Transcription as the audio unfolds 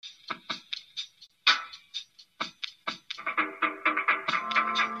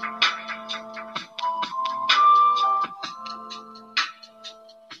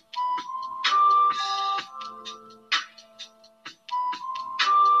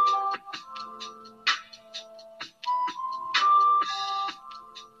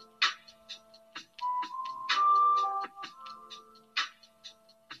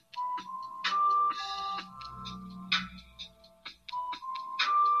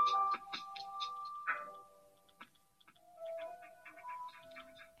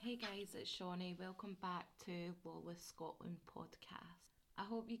Hey guys, it's Shawnee. Welcome back to Lawless Scotland podcast. I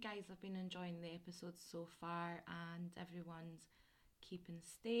hope you guys have been enjoying the episodes so far and everyone's keeping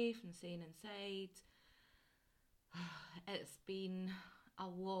safe and staying inside. It's been a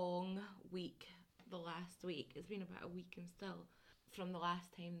long week, the last week. It's been about a week and still from the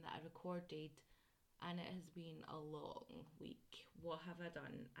last time that I recorded, and it has been a long week. What have I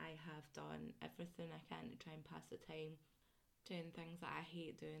done? I have done everything I can to try and pass the time. Doing things that I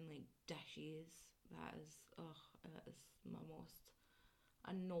hate doing, like dishes. That is my most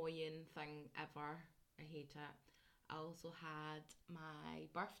annoying thing ever. I hate it. I also had my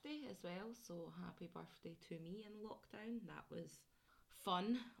birthday as well, so happy birthday to me in lockdown. That was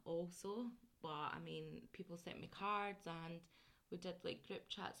fun also. But I mean, people sent me cards and we did like group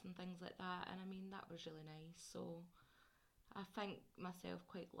chats and things like that, and I mean, that was really nice. So I think myself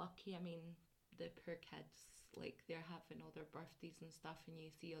quite lucky. I mean, the poor kids, like they're having all their birthdays and stuff, and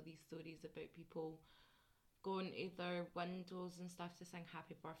you see all these stories about people going to their windows and stuff to sing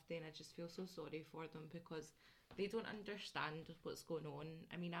happy birthday, and I just feel so sorry for them because they don't understand what's going on.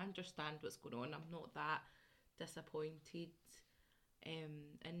 I mean, I understand what's going on. I'm not that disappointed in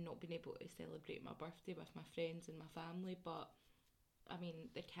not being able to celebrate my birthday with my friends and my family, but I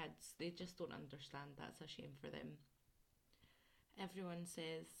mean, the kids, they just don't understand. That's a shame for them. Everyone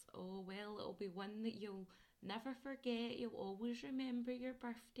says, oh, well, it'll be one that you'll never forget. You'll always remember your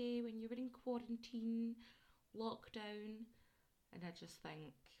birthday when you were in quarantine, lockdown. And I just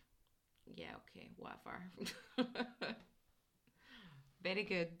think, yeah, okay, whatever. Very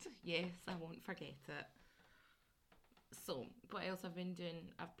good. Yes, I won't forget it. So, what else I've been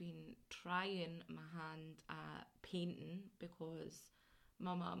doing? I've been trying my hand at painting because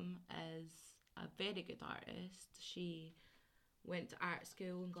my mum is a very good artist. She went to art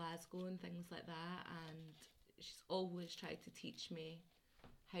school in Glasgow and things like that, and she's always tried to teach me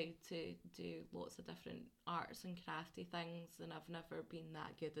how to do lots of different arts and crafty things, and I've never been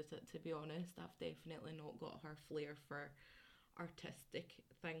that good at it, to be honest. I've definitely not got her flair for artistic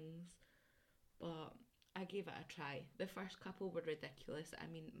things, but I gave it a try. The first couple were ridiculous.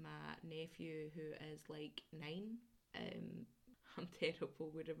 I mean, my nephew, who is like 9, I'm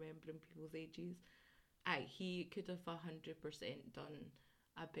terrible with remembering people's ages. He could have 100% done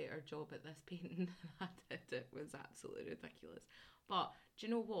a better job at this painting than I did. It was absolutely ridiculous. But do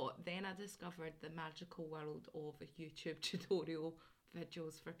you know what? Then I discovered the magical world of YouTube tutorial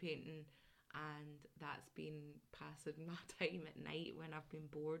videos for painting, and that's been passing my time at night when I've been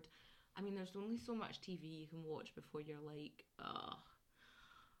bored. I mean, there's only so much TV you can watch before you're like, oh,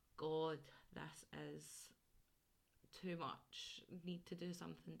 God, this is too much. Need to do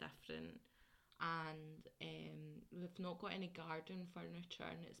something different. And we've not got any garden furniture,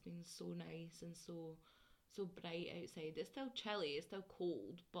 and it's been so nice and so bright outside. It's still chilly, it's still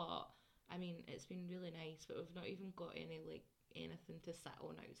cold, but I mean, it's been really nice. But we've not even got any like anything to sit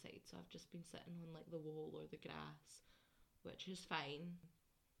on outside, so I've just been sitting on like the wall or the grass, which is fine.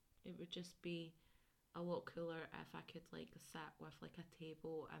 It would just be a lot cooler if I could like sit with like a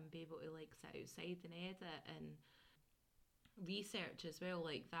table and be able to like sit outside and edit and research as well.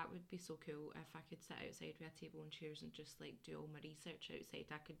 Like that would be so cool if I could sit outside with a table and chairs and just like do all my research outside.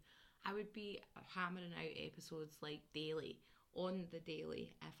 I would be hammering out episodes like daily, on the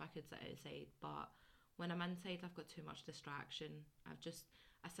daily, if I could sit outside. But when I'm inside, I've got too much distraction. I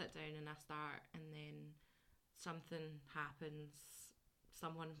sit down and I start, and then something happens,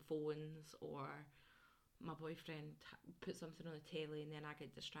 someone phones, or my boyfriend puts something on the telly, and then I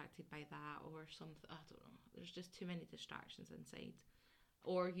get distracted by that or something. I don't know. There's just too many distractions inside.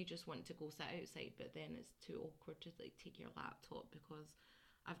 Or you just want to go sit outside, but then it's too awkward to like take your laptop because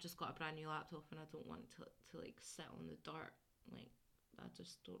I've just got a brand new laptop and I don't want to like sit on the dirt. Like I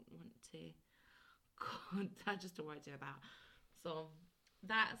just don't want to. God, I just don't want to do that. So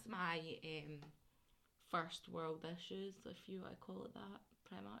that's my first world issues, if you want to call it that,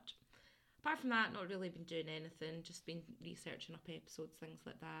 pretty much. Apart from that, not really been doing anything, just been researching up episodes, things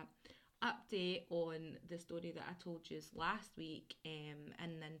like that. Update on the story that I told you last week in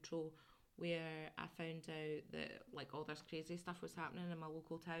the intro, where I found out that like all this crazy stuff was happening in my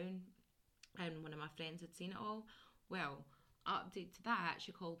local town and one of my friends had seen it all. Well, update to that,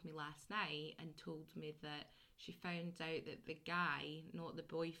 she called me last night and told me that she found out that the guy, not the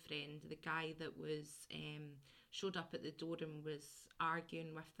boyfriend, the guy that was showed up at the door and was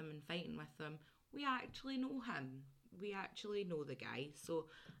arguing with them and fighting with them, we actually know him. We actually know the guy. So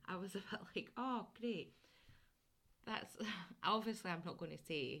I was a bit like, oh, great. That's obviously I'm not going to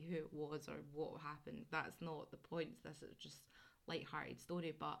say who it was or what happened. That's not the point. This is just light-hearted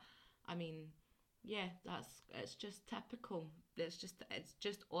story. But I mean, Yeah, it's just typical. It's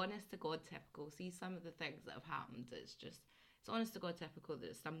just honest to God typical. See some of the things that have happened. It's honest to God typical that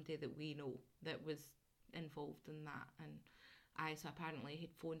it's somebody that we know that was involved in that. And so apparently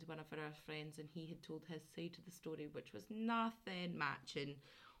he'd phoned one of our friends and he had told his side of the story, which was nothing matching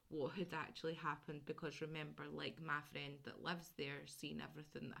what had actually happened, because remember, like, my friend that lives there seen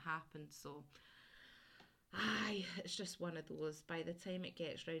everything that happened. So aye, it's just one of those. By the time it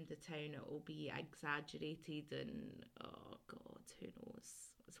gets round the town, it will be exaggerated, and oh god, who knows?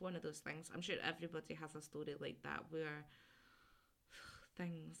 It's one of those things. I'm sure everybody has a story like that where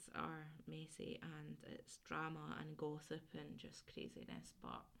things are messy and it's drama and gossip and just craziness.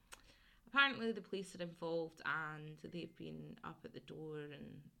 But apparently, the police are involved and they've been up at the door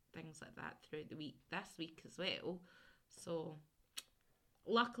and things like that throughout the week, this week as well. So,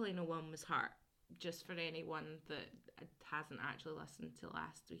 luckily, no one was hurt. Just for anyone that hasn't actually listened to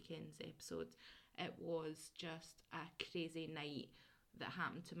last weekend's episode, it was just a crazy night that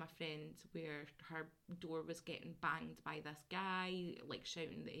happened to my friend where her door was getting banged by this guy, like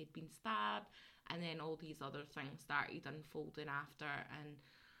shouting that he'd been stabbed, and then all these other things started unfolding after. And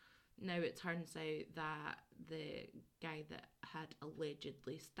now it turns out that the guy that had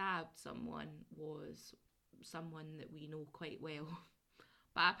allegedly stabbed someone was someone that we know quite well.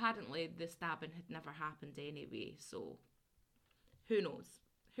 But apparently the stabbing had never happened anyway, so who knows?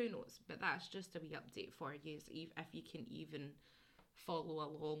 Who knows? But that's just a wee update for you, if you can even follow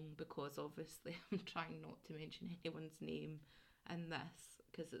along, because obviously I'm trying not to mention anyone's name in this,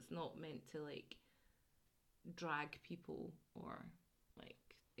 because it's not meant to, like, drag people or, like,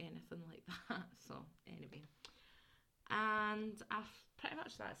 anything like that. So, anyway. And pretty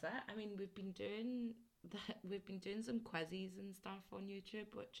much that's it. I mean, we've been doing some quizzes and stuff on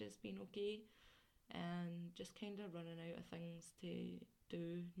YouTube, which has been okay, and just kind of running out of things to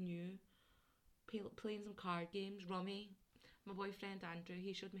do new. Playing some card games, Rummy. My boyfriend Andrew,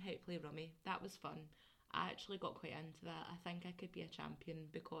 he showed me how to play Rummy. That was fun. I actually got quite into that. I think I could be a champion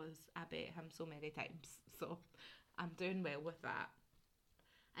because I bet him so many times. So I'm doing well with that.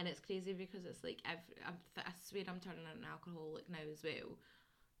 And it's crazy because it's like I swear I'm turning into an alcoholic now as well.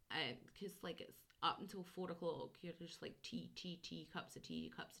 Because like it's up until 4 o'clock, you're just like tea, cups of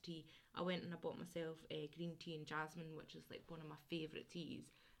tea, cups of tea. I went and I bought myself green tea and jasmine, which is like one of my favourite teas.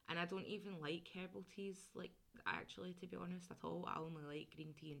 And I don't even like herbal teas, like, actually, to be honest, at all. I only like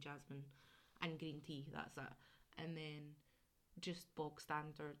green tea and jasmine and green tea, that's it. And then just bog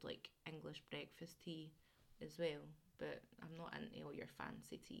standard, like, English breakfast tea as well. But I'm not into all your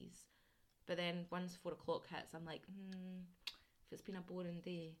fancy teas. But then once 4 o'clock hits, I'm like, if it's been a boring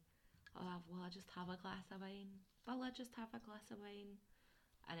day, will I just have a glass of wine? Will I just have a glass of wine?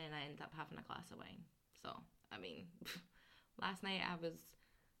 And then I end up having a glass of wine. So, I mean, last night I was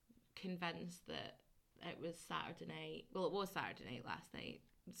convinced that it was Saturday night. Well, it was Saturday night last night,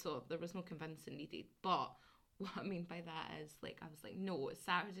 so there was no convincing needed. But what I mean by that is, like, I was like, no, it's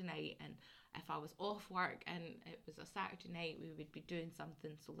Saturday night, and if I was off work and it was a Saturday night, we would be doing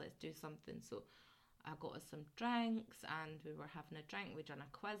something, so let's do something. So I got us some drinks and we were having a drink. We done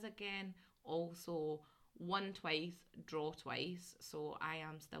a quiz again. Also, won twice, draw twice. So I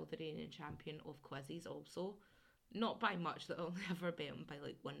am still the reigning champion of quizzes also. Not by much, that I'll only ever beat him by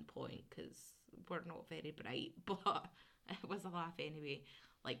like 1 point because we're not very bright, but it was a laugh anyway.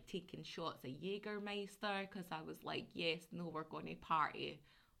 Like taking shots of Jägermeister because I was like, yes, no, we're going to party.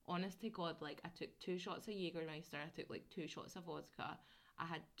 Honest to God, like I took 2 shots of Jägermeister, I took like 2 shots of vodka. I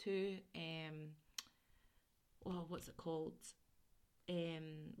had two, what's it called?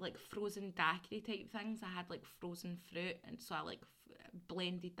 Like frozen daiquiri type things. I had like frozen fruit, and so I like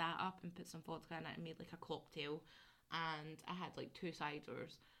blended that up and put some vodka in it and made like a cocktail. And I had like 2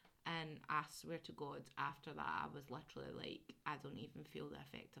 ciders, and I swear to God, after that I was literally like, I don't even feel the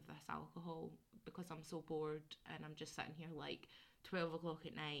effect of this alcohol because I'm so bored and I'm just sitting here like 12 o'clock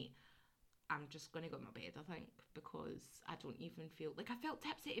at night. I'm just going to go to my bed, I think, because I don't even feel like, I felt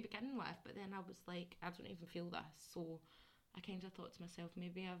tipsy to begin with, but then I was like, I don't even feel this. So I kind of thought to myself,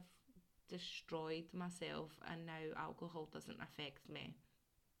 maybe I've destroyed myself and now alcohol doesn't affect me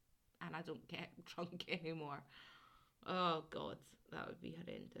and I don't get drunk anymore. Oh God, that would be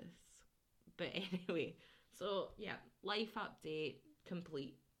horrendous. But anyway, so yeah, life update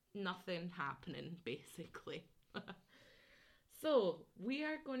complete. Nothing happening basically. So, we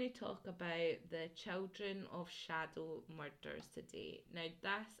are going to talk about the Children of Shadow murders today. Now,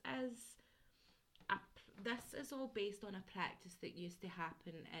 this is all based on a practice that used to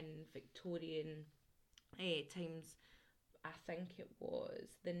happen in Victorian times. I think it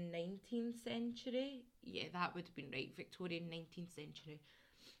was the 19th century. Yeah, that would have been right. Victorian 19th century.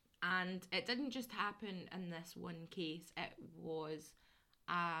 And it didn't just happen in this one case, it was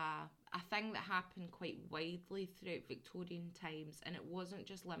a thing that happened quite widely throughout Victorian times, and it wasn't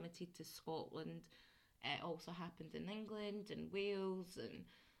just limited to Scotland. It also happened in England and Wales, and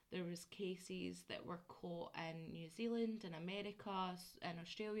there was cases that were caught in New Zealand and America and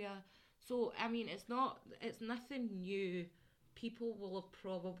Australia. So I mean, it's nothing new. People will have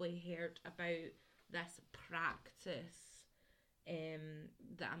probably heard about this practice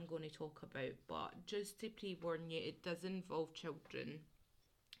that I'm going to talk about, but just to pre-warn you, it does involve children.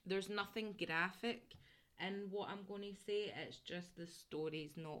 There's nothing graphic in what I'm going to say, it's just the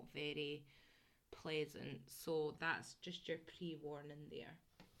story's not very pleasant, so that's just your pre-warning there.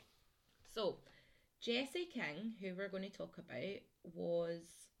 So, Jessie King, who we're going to talk about, was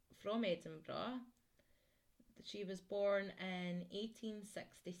from Edinburgh. She was born in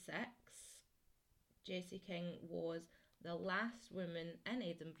 1866. Jessie King was the last woman in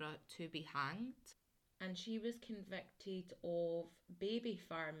Edinburgh to be hanged, and she was convicted of baby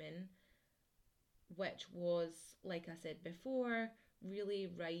farming, which was, like I said before, really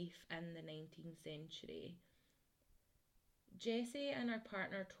rife in the 19th century. Jessie and her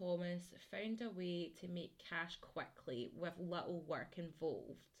partner Thomas found a way to make cash quickly with little work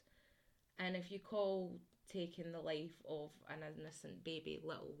involved. And if you call taking the life of an innocent baby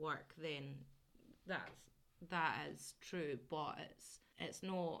little work, then that is true, but it's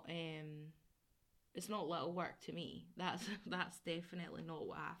not little work to me. That's definitely not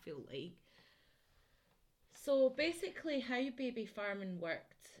what I feel like. So basically how baby farming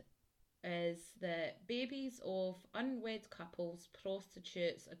worked is that babies of unwed couples,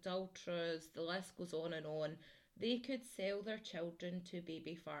 prostitutes, adulterers, the list goes on and on, they could sell their children to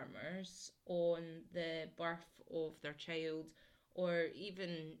baby farmers on the birth of their child, or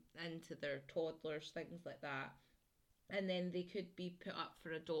even into their toddlers, things like that. And then they could be put up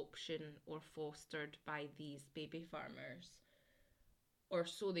for adoption or fostered by these baby farmers. Or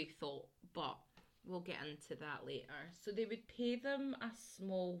so they thought, but we'll get into that later. So they would pay them a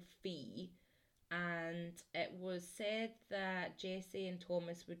small fee, and it was said that Jessie and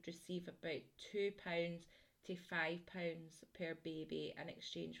Thomas would receive about £2 to £5 per baby in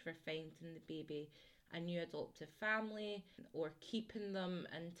exchange for finding the baby a new adoptive family, or keeping them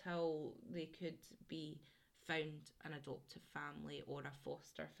until they could be found an adoptive family or a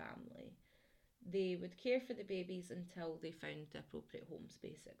foster family. They would care for the babies until they found the appropriate homes,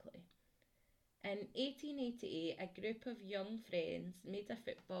 basically. In 1888, a group of young friends made a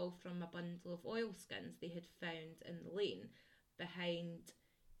football from a bundle of oilskins they had found in the lane behind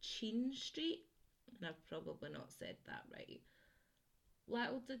Cheyne Street. And I've probably not said that right.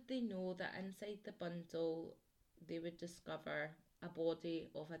 Little did they know that inside the bundle they would discover a body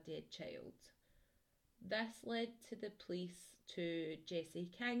of a dead child. This led to the police to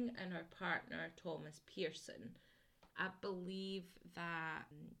Jessie King and her partner Thomas Pearson. I believe that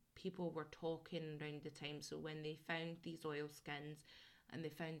people were talking around the time, so when they found these oilskins and they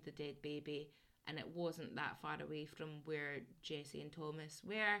found the dead baby, and it wasn't that far away from where Jessie and Thomas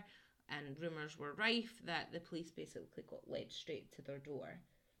were, and rumours were rife, that the police basically got led straight to their door.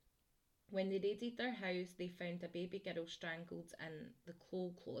 When they raided their house, they found a baby girl strangled in the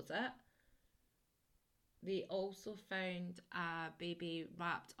coal closet. They also found a baby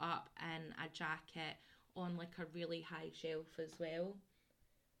wrapped up in a jacket on like a really high shelf as well.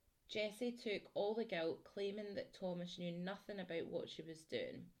 Jessie took all the guilt, claiming that Thomas knew nothing about what she was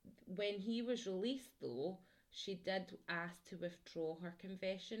doing. When he was released though, she did ask to withdraw her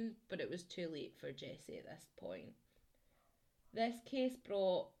confession, but it was too late for Jessie at this point. This case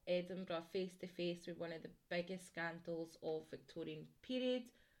brought Edinburgh face to face with one of the biggest scandals of Victorian period,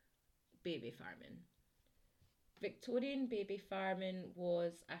 baby farming. Victorian baby farming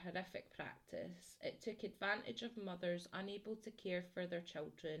was a horrific practice. It took advantage of mothers unable to care for their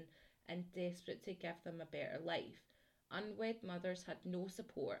children and desperate to give them a better life. Unwed mothers had no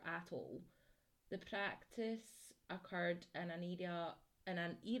support at all. The practice occurred in an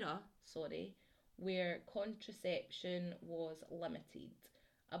era where contraception was limited.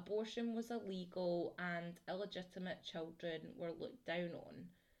 Abortion was illegal and illegitimate children were looked down on.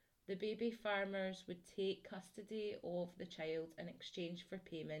 The baby farmers would take custody of the child in exchange for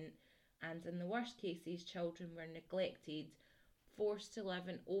payment, and in the worst cases, children were neglected, forced to live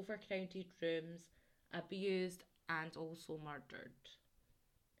in overcrowded rooms, abused, and also murdered.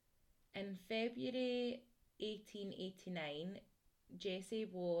 In February 1889, Jessie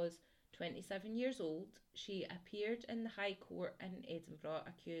was 27 years old. She appeared in the High Court in Edinburgh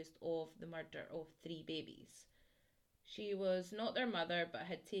accused of the murder of 3 babies. She was not their mother, but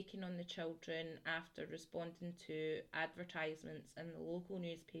had taken on the children after responding to advertisements in the local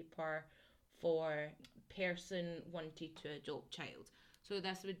newspaper for person wanted to adopt child. So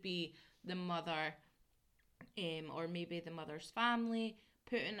this would be the mother, or maybe the mother's family,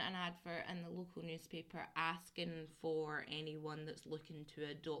 putting an advert in the local newspaper asking for anyone that's looking to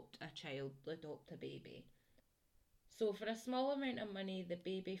adopt a child, adopt a baby. So, for a small amount of money, the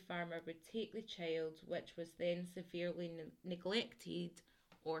baby farmer would take the child, which was then severely neglected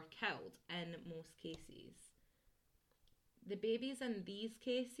or killed in most cases. The babies in these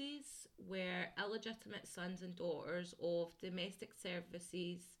cases were illegitimate sons and daughters of domestic servants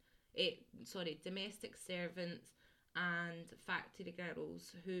and factory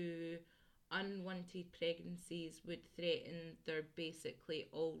girls who unwanted pregnancies would threaten their basically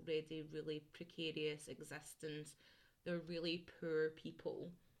already really precarious existence. They're really poor people.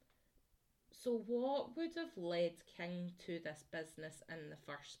 So what would have led King to this business in the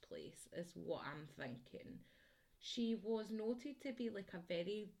first place is what I'm thinking. She was noted to be like a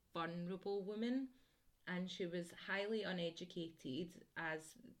very vulnerable woman, and she was highly uneducated as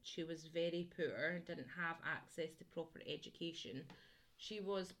she was very poor, didn't have access to proper education. She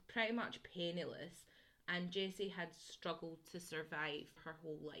was pretty much penniless, and Jessie had struggled to survive her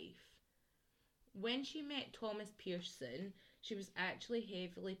whole life. When she met Thomas Pearson, she was actually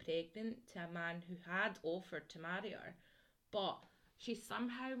heavily pregnant to a man who had offered to marry her, but she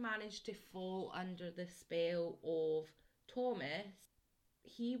somehow managed to fall under the spell of Thomas.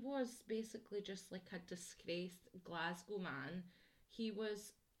 He was basically just like a disgraced Glasgow man. He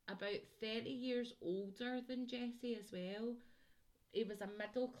was about 30 years older than Jessie as well. He was a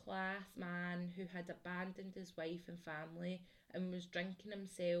middle class man who had abandoned his wife and family and was drinking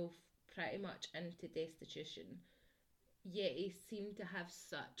himself pretty much into destitution. Yet he seemed to have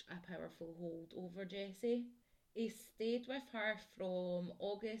such a powerful hold over Jessie. He stayed with her from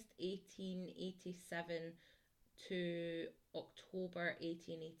August 1887 to October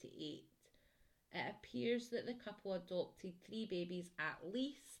 1888. It appears that the couple adopted 3 babies at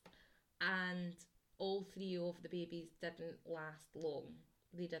least, and all 3 of the babies didn't last long.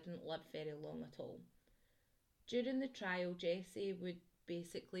 They didn't live very long at all. During the trial, Jessie would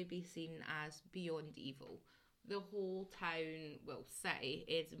basically be seen as beyond evil. The whole town, city,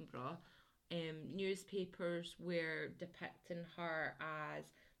 Edinburgh, newspapers were depicting her as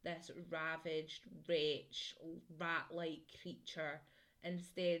this ravaged, wretch, rat-like creature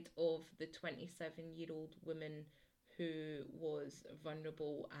instead of the 27-year-old woman who was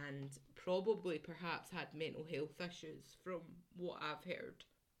vulnerable and probably perhaps had mental health issues from what I've heard.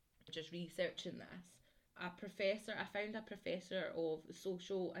 Just researching this. I found a professor of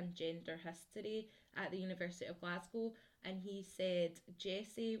social and gender history at the University of Glasgow, and he said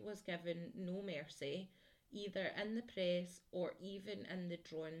Jessie was given no mercy, either in the press or even in the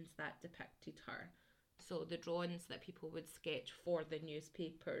drawings that depicted her. So the drawings that people would sketch for the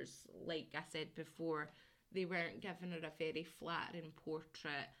newspapers, like I said before, they weren't giving her a very flattering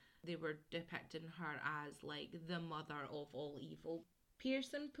portrait. They were depicting her as like the mother of all evil.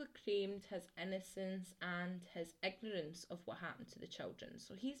 Pearson proclaimed his innocence and his ignorance of what happened to the children.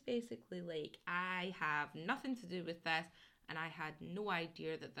 So he's basically like, I have nothing to do with this, and I had no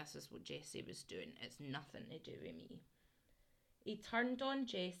idea that this is what Jessie was doing. It's nothing to do with me. He turned on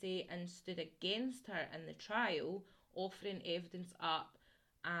Jessie and stood against her in the trial, offering evidence up,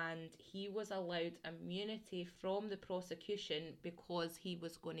 and he was allowed immunity from the prosecution because he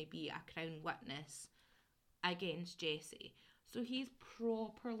was going to be a crown witness against Jessie. So he's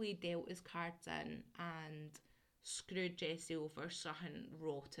properly dealt his cards in and screwed Jessie over something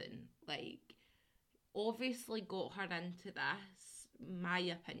rotten. Like, obviously got her into this, my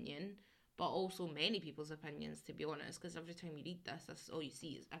opinion, but also many people's opinions, to be honest, because every time you read this, that's all you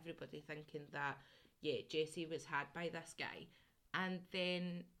see is everybody thinking that, yeah, Jessie was had by this guy. And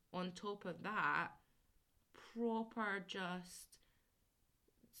then on top of that, proper just,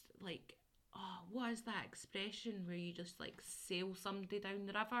 like, what is that expression where you just like sail somebody down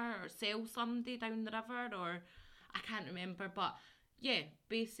the river or sell somebody down the river, or I can't remember, but yeah,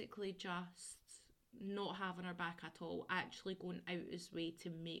 basically just not having her back at all, actually going out his way to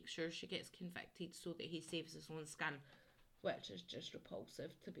make sure she gets convicted so that he saves his own skin, which is just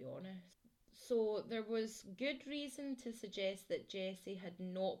repulsive, to be honest. So there was good reason to suggest that Jessie had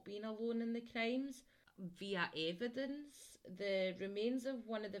not been alone in the crimes. Via evidence, the remains of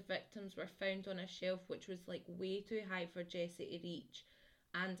one of the victims were found on a shelf which was like way too high for Jessie to reach,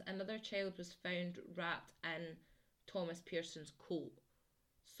 and another child was found wrapped in Thomas Pearson's coat.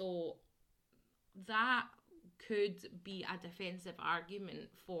 So that could be a defensive argument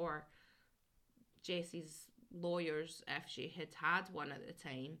for Jessie's lawyers, if she had had one at the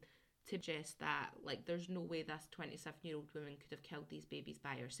time, to suggest that, like, there's no way this 27-year-old woman could have killed these babies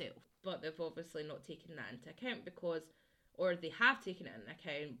by herself. But they've obviously not taken that into account because, or they have taken it into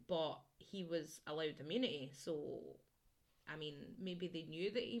account, but he was allowed immunity. So, I mean, maybe they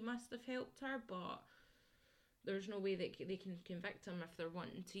knew that he must have helped her, but there's no way that they can convict him if they're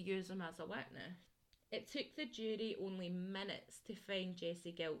wanting to use him as a witness. It took the jury only minutes to find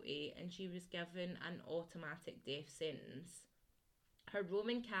Jessie guilty, and she was given an automatic death sentence. Her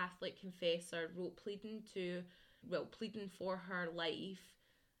Roman Catholic confessor wrote pleading for her life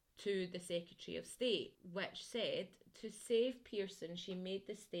to the Secretary of State, which said, to save Pearson, she made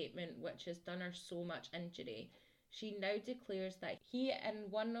the statement which has done her so much injury. She now declares that he, in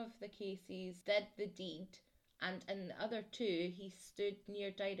one of the cases, did the deed, and in the other two, he stood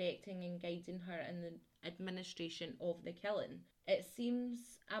near directing and guiding her in the administration of the killing. It seems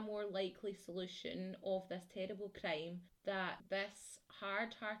a more likely solution of this terrible crime that this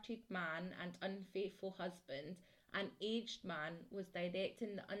hard-hearted man and unfaithful husband, an aged man, was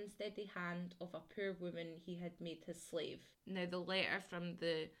directing the unsteady hand of a poor woman he had made his slave. Now, the letter from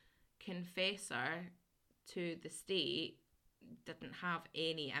the confessor to the state didn't have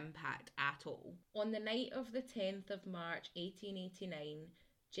any impact at all. On the night of the 10th of March 1889,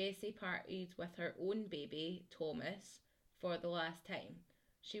 Jessie partied with her own baby, Thomas, for the last time.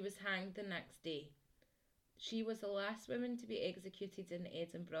 She was hanged the next day. She was the last woman to be executed in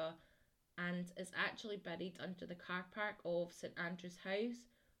Edinburgh and is actually buried under the car park of St Andrew's House,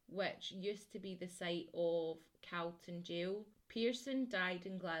 which used to be the site of Calton Jail. Pearson died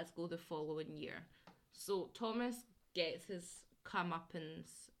in Glasgow the following year. So Thomas gets his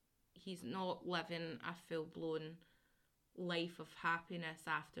comeuppance. He's not living a full-blown life of happiness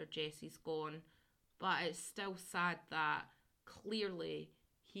after Jessie's gone, but it's still sad that clearly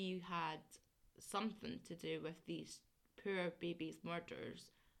he had something to do with these poor babies'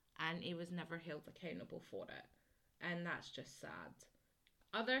 murders and he was never held accountable for it, and that's just sad.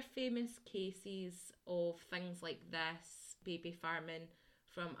 Other famous cases of things like this, baby farming,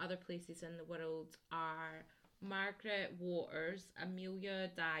 from other places in the world are Margaret Waters, Amelia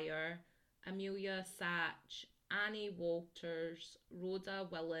Dyer, Amelia Satch, Annie Walters, Rhoda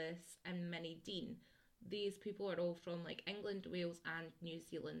Willis, and Minnie Dean. These people are all from like England, Wales, and New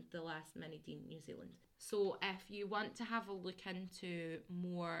Zealand. The last Minnie Dean, New Zealand. So if you want to have a look into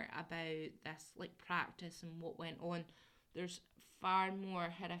more about this like practice and what went on, there's far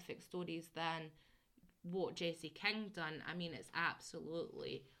more horrific stories than what Jessie King done. I mean, it's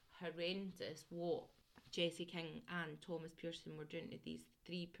absolutely horrendous what Jessie King and Thomas Pearson were doing to these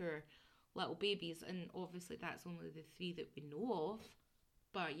three poor little babies, and obviously that's only the three that we know of.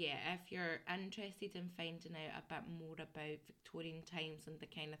 But yeah, if you're interested in finding out a bit more about Victorian times and the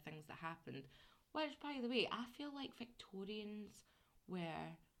kind of things that happened, which, by the way, I feel like Victorians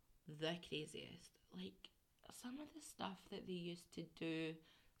were the craziest. Like, some of the stuff that they used to do,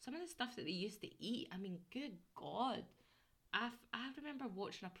 some of the stuff that they used to eat, I mean, good God. I remember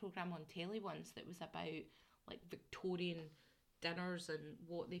watching a programme on telly once that was about, like, Victorian dinners and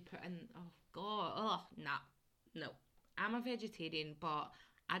what they put in. Oh, God. No. I'm a vegetarian, but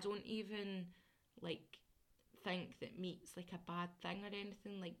I don't even, like, think that meat's, like, a bad thing or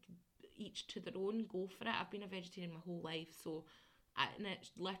anything. Like, each to their own, go for it. I've been a vegetarian my whole life, so, and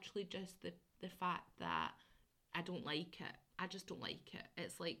it's literally just the fact that I don't like it. I just don't like it.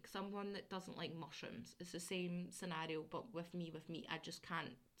 It's like someone that doesn't like mushrooms. It's the same scenario, but with meat. I just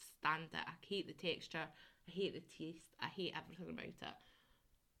can't stand it. I hate the texture. I hate the taste. I hate everything about it.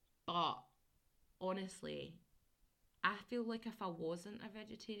 But honestly, I feel like if I wasn't a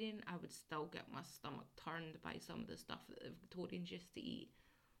vegetarian, I would still get my stomach turned by some of the stuff that the Victorians used to eat.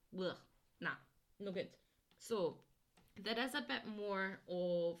 Ugh, nah, no good. So, there is a bit more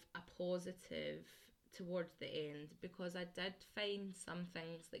of a positive towards the end, because I did find some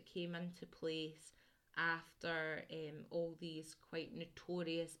things that came into place after all these quite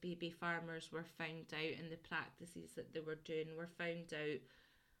notorious baby farmers were found out and the practices that they were doing were found out.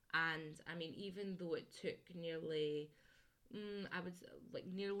 And I mean, even though it took nearly,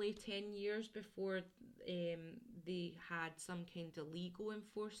 nearly 10 years before they had some kind of legal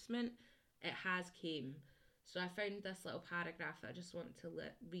enforcement, it has came. So I found this little paragraph that I just want to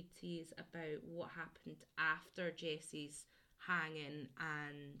read to you about what happened after Jessie's hanging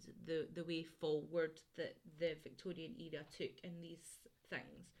and the way forward that the Victorian era took in these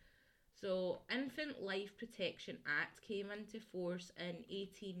things. So, Infant Life Protection Act came into force in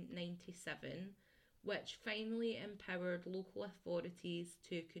 1897, which finally empowered local authorities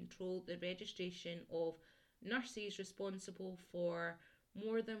to control the registration of nurses responsible for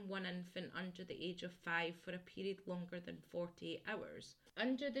more than one infant under the age of 5 for a period longer than 48 hours.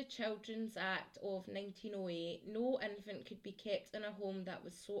 Under the Children's Act of 1908, no infant could be kept in a home that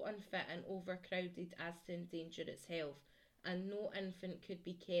was so unfit and overcrowded as to endanger its health, and no infant could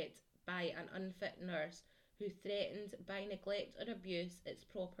be kept by an unfit nurse who threatened by neglect or abuse its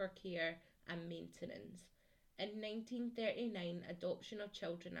proper care and maintenance. In 1939, Adoption of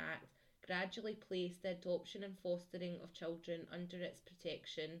Children Act gradually placed the adoption and fostering of children under its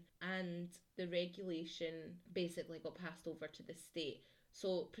protection, and the regulation basically got passed over to the state.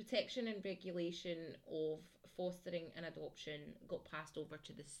 So protection and regulation of fostering and adoption got passed over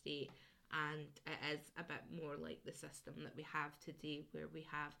to the state, and it is a bit more like the system that we have today, where we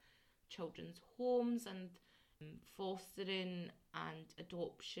have children's homes and fostering and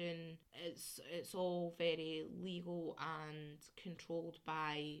adoption. It's all very legal and controlled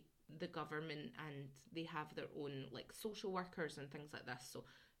by the government, and they have their own like social workers and things like this. So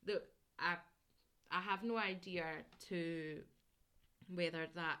I have no idea to whether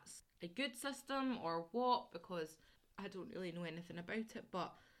that's a good system or what, because I don't really know anything about it,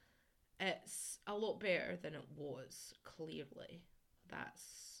 but it's a lot better than it was, clearly.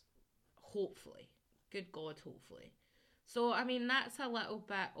 That's hopefully. Good God, hopefully. So, I mean, that's a little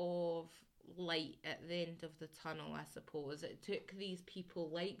bit of light at the end of the tunnel, I suppose. It took these people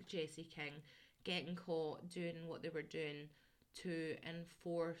like Jessie King getting caught doing what they were doing to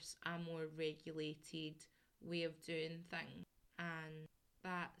enforce a more regulated way of doing things. And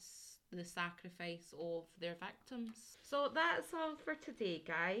that's the sacrifice of their victims. So that's all for today,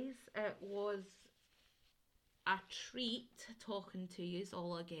 guys. It was a treat talking to you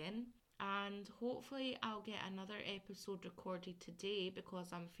all again. And hopefully I'll get another episode recorded today, because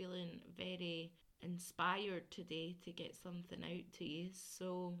I'm feeling very inspired today to get something out to you.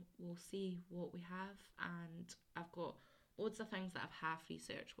 So we'll see what we have. And I've got loads of things that I've half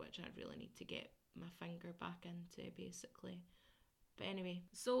researched, which I really need to get my finger back into, basically. But anyway,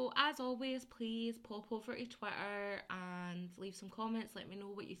 so as always, please pop over to Twitter and leave some comments. Let me know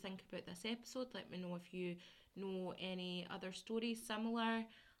what you think about this episode. Let me know if you know any other stories similar.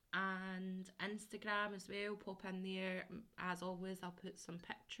 And Instagram as well, pop in there. As always, I'll put some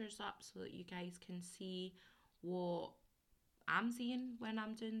pictures up so that you guys can see what I'm seeing when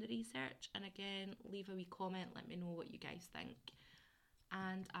I'm doing the research. And again, leave a wee comment, let me know what you guys think.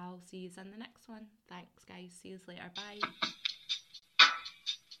 And I'll see you in the next one. Thanks guys, see you later, bye.